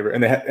 That's my favorite.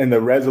 And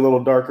the red's a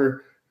little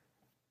darker.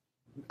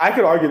 I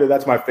could argue that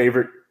that's my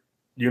favorite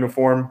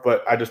uniform,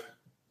 but I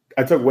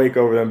took Wake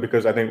over them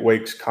because I think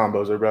Wake's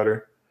combos are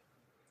better.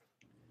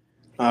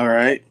 All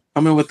right.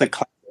 Coming with the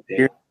classic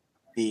here,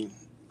 the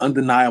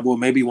undeniable,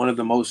 maybe one of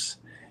the most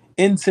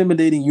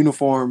intimidating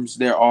uniforms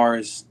there are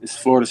is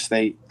Florida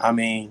State. I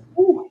mean,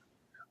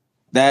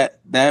 that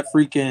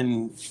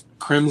freaking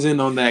crimson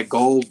on that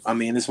gold. I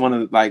mean, it's one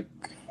of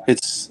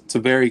it's a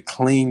very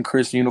clean,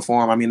 crisp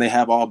uniform. I mean, they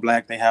have all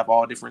black, they have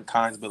all different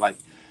kinds, but like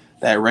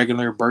that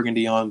regular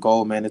burgundy on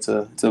gold, man, it's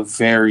a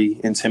very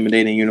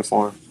intimidating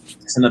uniform.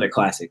 It's another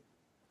classic.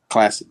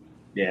 Classic.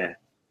 Yeah.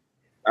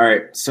 All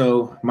right.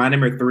 So my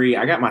number 3,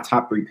 I got my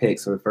top 3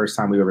 picks for the first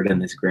time we've ever done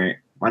this, Grant.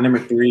 My number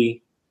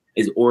 3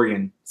 is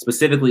Oregon,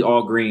 specifically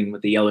all green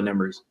with the yellow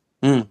numbers.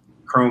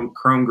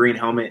 Chrome green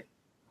helmet.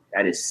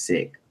 That is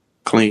sick.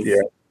 Clean.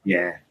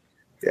 Yeah.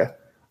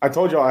 I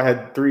told y'all I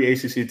had 3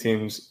 ACC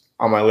teams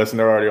on my list, and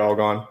they're already all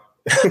gone.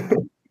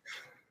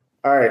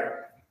 All right.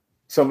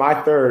 So my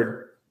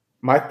third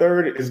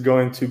is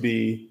going to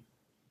be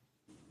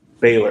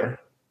Baylor.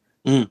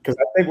 Because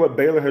I think what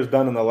Baylor has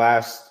done in the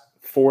last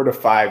 4 to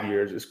 5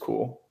 years is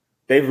cool.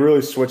 They've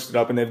really switched it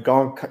up, and they've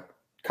gone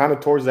kind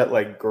of towards that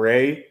like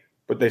gray,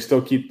 but they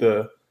still keep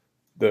the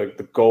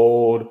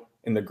gold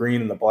and the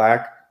green and the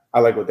black. I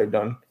like what they've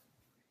done.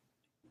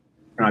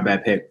 Not a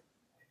bad pick.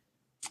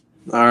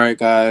 All right,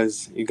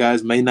 guys. You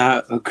guys may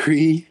not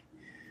agree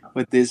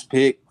with this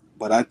pick,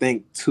 but I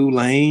think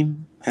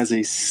Tulane has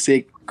a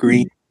sick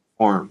green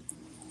uniform.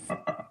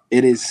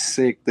 It is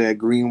sick. That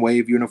green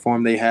wave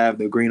uniform they have,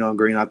 the green on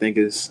green, I think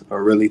is a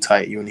really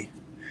tight uni.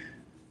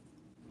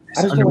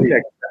 I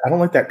don't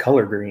like that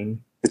color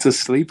green. It's a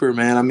sleeper,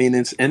 man. I mean,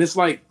 it's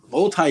like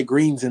multi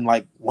greens in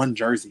like one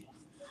jersey.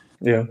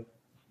 Yeah,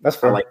 that's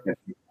fair. I like that.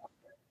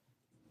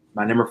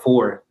 My number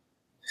 4,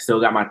 still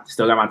got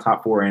my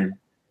top 4 in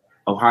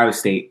Ohio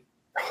State.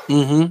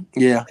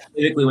 Yeah.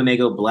 Specifically when they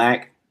go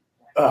black.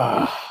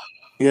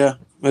 Yeah,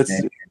 that's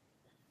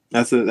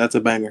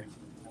a banger.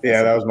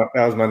 Yeah, that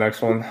was my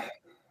next one.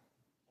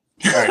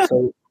 All right,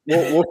 so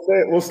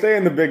we'll stay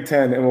in the Big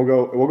Ten, and we'll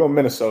go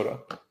Minnesota.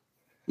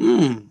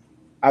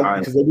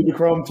 Because they do the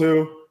chrome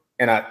too,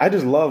 and I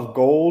just love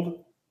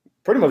gold,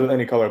 pretty much with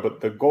any color,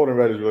 but the gold and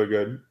red is really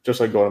good,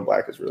 just like gold and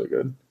black is really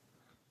good.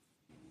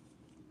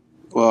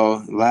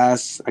 Well,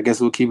 last, I guess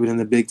we'll keep it in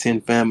the Big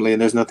Ten family,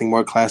 and there's nothing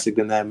more classic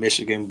than that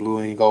Michigan blue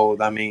and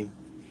gold. I mean,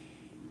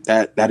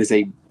 that is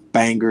a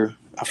banger.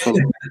 I feel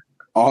like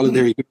all of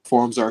their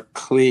uniforms are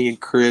clean,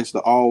 crisp, the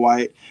all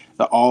white,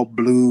 the all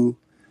blue,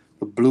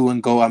 the blue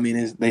and gold. I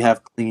mean, they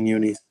have clean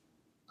unis.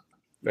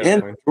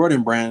 Definitely. And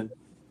Jordan brand,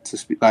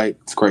 it's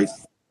crazy.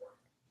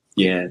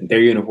 Yeah, their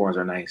uniforms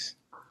are nice.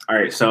 All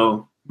right,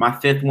 so my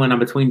 5th one, I'm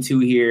between 2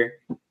 here,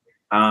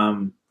 but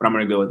I'm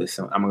gonna go with this.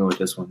 I'm gonna go with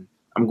this one.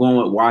 I'm going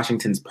with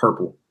Washington's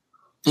purple.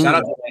 Shout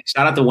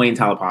out to Wayne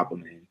Talapapa,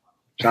 man.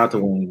 Shout out to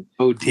Wayne.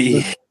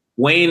 OD.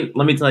 Wayne,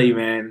 let me tell you,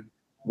 man.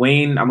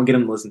 Wayne, I'm gonna get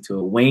him to listen to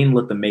it. Wayne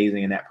looked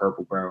amazing in that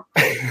purple, bro.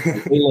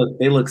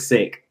 they look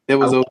sick. It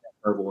was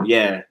purple.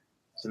 Yeah,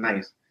 it's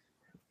nice.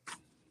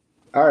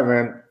 All right,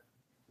 man.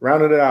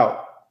 Rounded it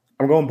out.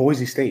 I'm going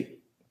Boise State.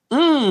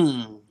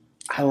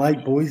 I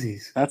like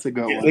Boise's. That's a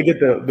good one. They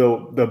get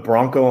the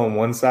Bronco on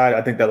one side.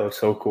 I think that looks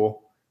so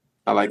cool.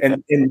 I like that.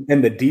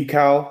 And the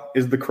decal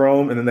is the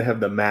chrome, and then they have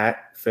the matte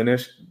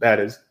finish. That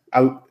is,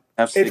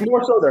 it's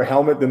more so their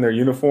helmet than their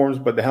uniforms,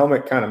 but the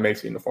helmet kind of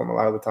makes the uniform a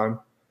lot of the time.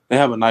 They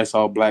have a nice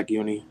all black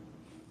uni.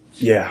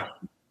 Yeah,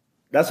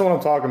 that's what I'm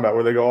talking about.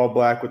 Where they go all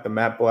black with the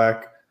matte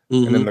black,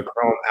 and then the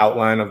chrome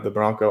outline of the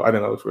Bronco. I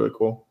think that looks really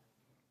cool.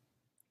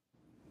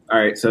 All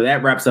right, so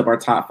that wraps up our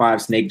top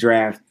 5 snake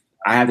draft.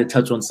 I have to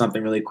touch on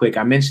something really quick.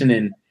 I mentioned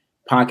in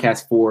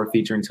podcast 4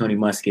 featuring Tony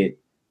Muskett,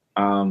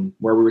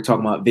 where we were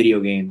talking about video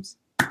games.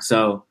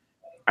 So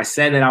I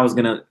said that I was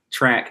going to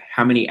track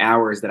how many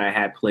hours that I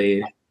had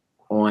played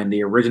on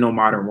the original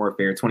Modern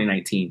Warfare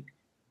 2019.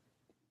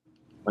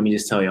 Let me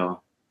just tell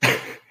y'all.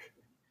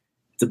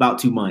 It's about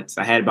 2 months.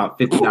 I had about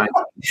 59.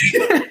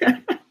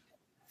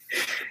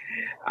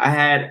 I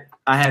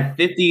had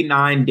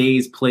 59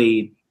 days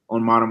played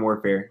on Modern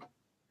Warfare.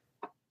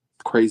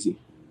 Crazy.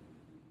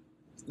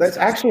 That's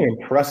actually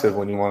impressive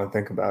when you want to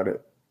think about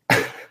it.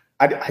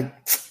 I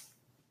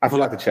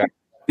forgot to check.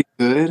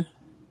 Good.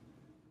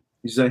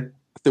 You say?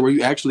 Were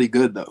you actually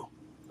good though?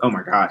 Oh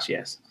my gosh,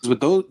 yes.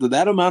 With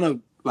that amount of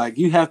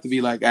you have to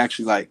be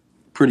actually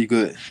pretty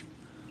good.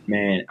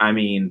 Man, I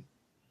mean,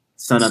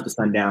 sun up to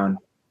sundown.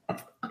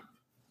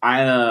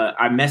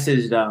 I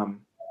messaged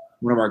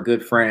one of our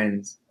good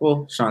friends.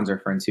 Well, Sean's our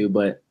friend too,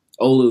 but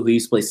Olu, who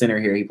used to play center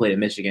here, he played at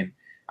Michigan.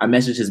 I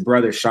messaged his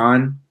brother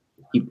Sean.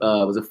 He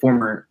was a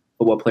former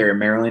football player in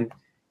Maryland.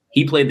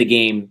 He played the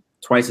game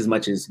twice as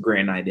much as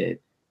Grant and I did.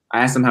 I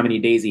asked him how many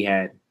days he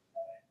had.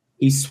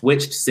 He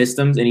switched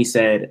systems, and he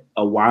said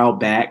a while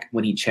back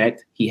when he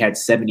checked, he had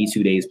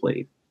 72 days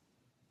played.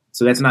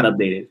 So that's not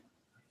updated.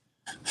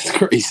 It's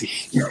crazy.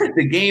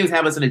 The games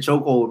have us in a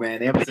chokehold, man.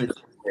 They have us in a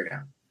chokehold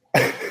now.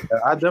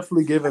 I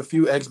definitely give a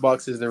few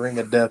Xboxes the ring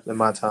of death in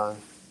my time.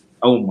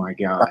 Oh my I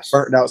gosh.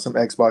 burnt out some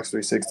Xbox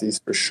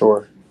 360s for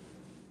sure.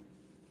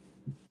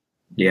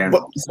 Yeah.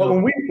 But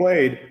when we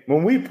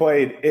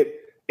played,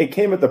 it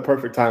came at the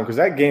perfect time because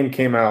that game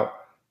came out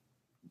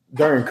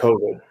during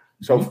COVID.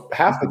 So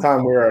half the time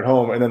we were at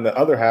home, and then the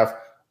other half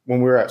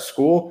when we were at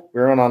school,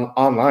 we were on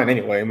online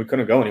anyway, and we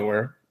couldn't go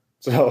anywhere.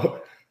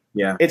 So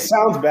yeah, it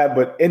sounds bad,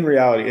 but in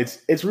reality,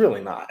 it's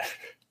really not.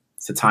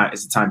 It's a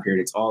time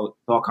period. It's all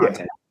content.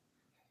 Yeah.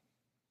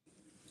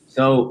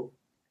 So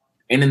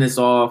ending this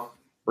off,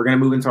 we're gonna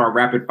move into our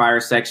rapid fire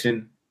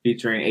section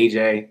featuring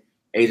AJ.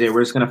 AJ,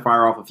 we're just gonna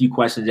fire off a few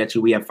questions at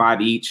you. We have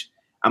 5 each.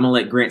 I'm gonna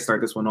let Grant start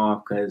this one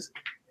off because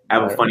I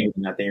have a funny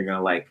one I think you're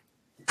gonna like.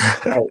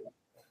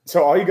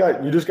 So all you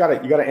just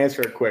gotta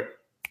answer it quick.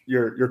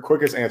 Your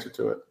quickest answer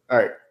to it. All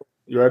right.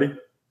 You ready?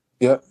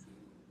 Yep.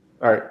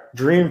 All right.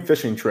 Dream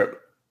fishing trip.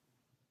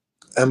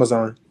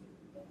 Amazon.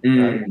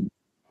 Right.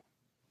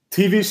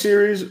 TV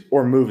series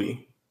or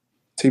movie?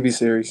 TV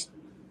series.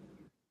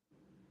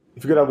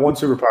 If you could have one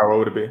superpower, what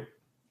would it be?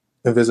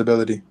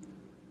 Invisibility.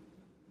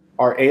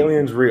 Are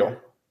aliens real?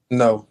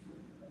 No.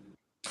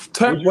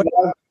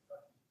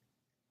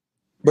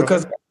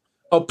 Because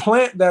a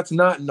plant that's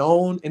not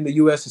known in the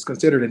U.S. is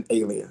considered an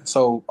alien.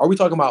 So are we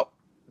talking about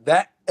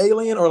that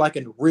alien or like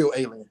a real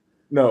alien?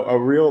 No, a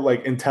real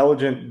like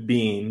intelligent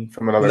being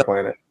from another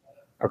planet.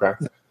 Okay.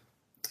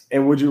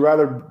 And would you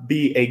rather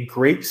be a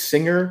great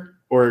singer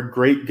or a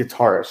great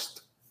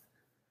guitarist?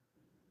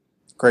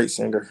 Great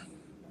singer.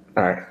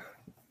 All right.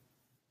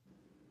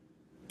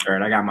 All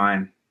right, I got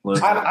mine. I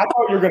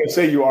thought you were going to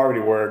say you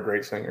already were a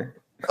great singer.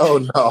 Oh,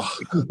 no.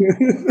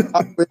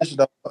 I wish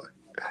not.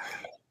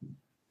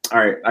 All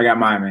right, I got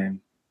mine, man.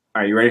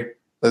 All right, you ready?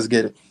 Let's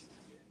get it.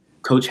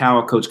 Coach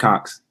Howell, Coach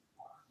Cox.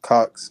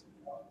 Cox.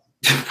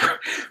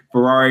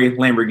 Ferrari,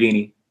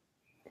 Lamborghini.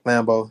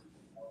 Lambo.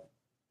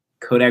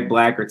 Kodak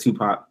Black or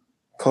Tupac?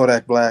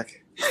 Kodak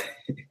Black.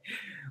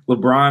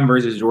 LeBron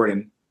versus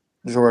Jordan.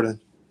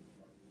 Jordan.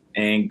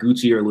 And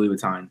Gucci or Louis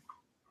Vuitton?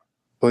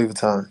 Louis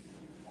Vuitton.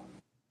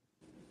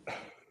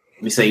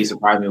 Let me say you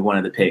surprised me with one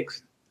of the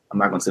picks. I'm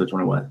not going to say which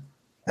one it was.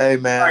 Hey,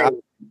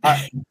 man.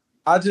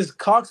 I just,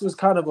 Cox was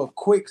kind of a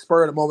quick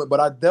spur of the moment,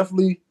 but I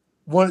definitely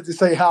wanted to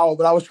say Howell,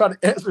 but I was trying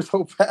to answer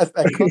so fast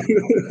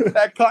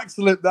that Cox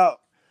slipped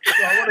out. So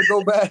I want to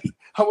go back.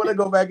 I want to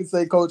go back and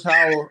say Coach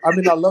Howell. I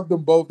mean, I love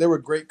them both. They were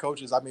great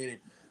coaches. I mean,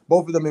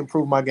 both of them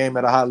improved my game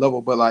at a high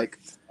level. But, like,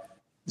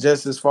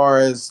 just as far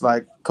as,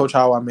 like, Coach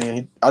Howell, I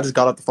mean, I just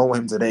got off the phone with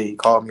him today. He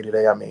called me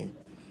today. I mean,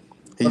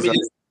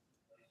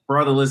 for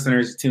all the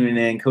listeners tuning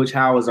in, Coach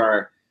Howell is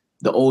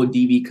the old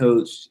DB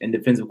coach and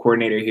defensive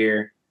coordinator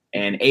here.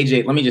 And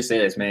AJ, let me just say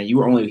this, man. You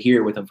were only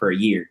here with him for a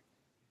year.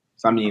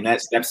 So, I mean,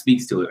 that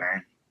speaks to it,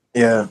 man.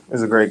 Yeah,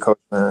 he's a great coach,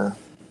 man.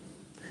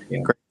 Yeah.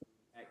 Great.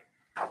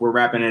 We're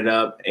wrapping it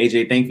up.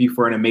 AJ, thank you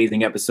for an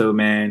amazing episode,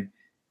 man.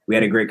 We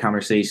had a great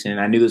conversation.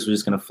 I knew this was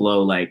just going to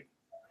flow. Like,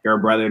 you're a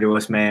brother to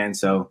us, man.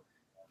 So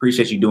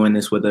appreciate you doing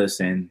this with us.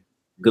 And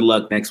good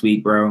luck next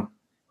week, bro.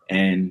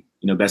 And,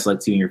 best luck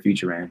to you in your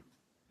future, man.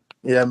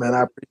 Yeah, man,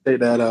 I appreciate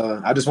that.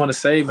 I just want to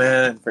say,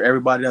 man, for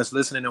everybody that's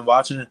listening and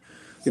watching,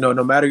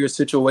 no matter your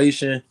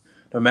situation,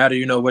 no matter,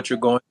 what you're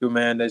going through,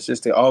 man, that's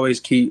just to always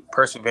keep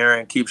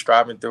persevering, keep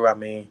striving through. I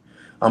mean,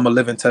 I'm a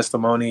living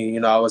testimony.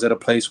 I was at a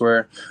place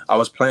where I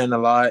was playing a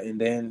lot and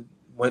then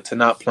went to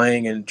not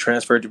playing and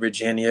transferred to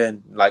Virginia.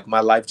 And, like,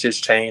 my life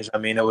just changed. I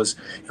mean, it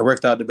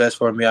worked out the best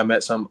for me. I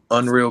met some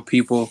unreal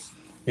people,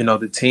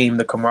 the team,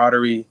 the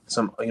camaraderie,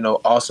 some,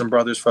 awesome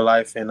brothers for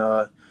life. And,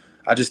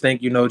 I just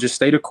think, just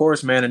stay the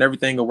course, man, and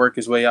everything will work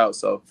its way out.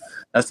 So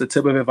that's the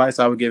tip of advice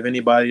I would give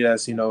anybody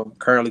that's,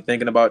 currently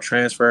thinking about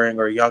transferring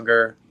or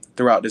younger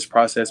throughout this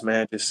process,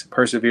 man. Just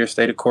persevere,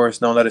 stay the course.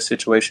 Don't let a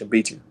situation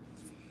beat you.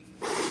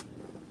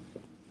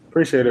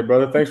 Appreciate it,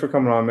 brother. Thanks for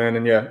coming on, man.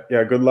 And yeah,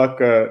 good luck.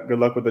 Good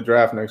luck with the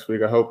draft next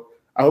week. I hope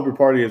your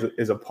party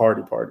is a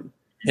party.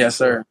 Yes,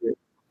 sir.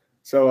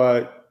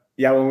 So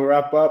when we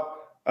wrap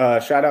up,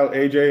 shout out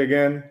AJ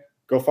again.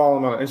 Go follow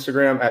him on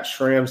Instagram at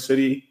Shram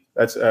City.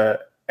 That's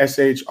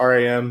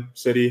SHRAM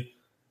City.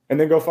 And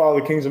then go follow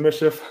the Kings of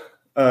Mischief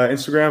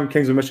Instagram,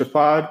 Kings of Mischief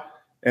Pod.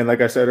 And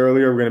like I said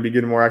earlier, we're going to be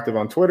getting more active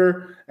on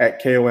Twitter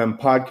at KOM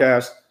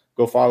Podcast.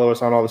 Go follow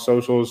us on all the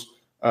socials.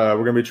 We're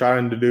going to be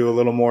trying to do a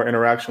little more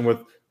interaction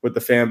with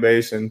the fan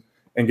base and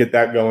get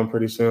that going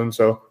pretty soon.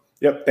 So,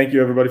 thank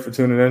you, everybody, for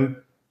tuning in.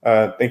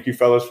 Thank you,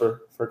 fellas,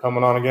 for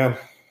coming on again.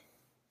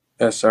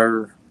 Yes,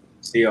 sir.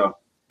 See y'all.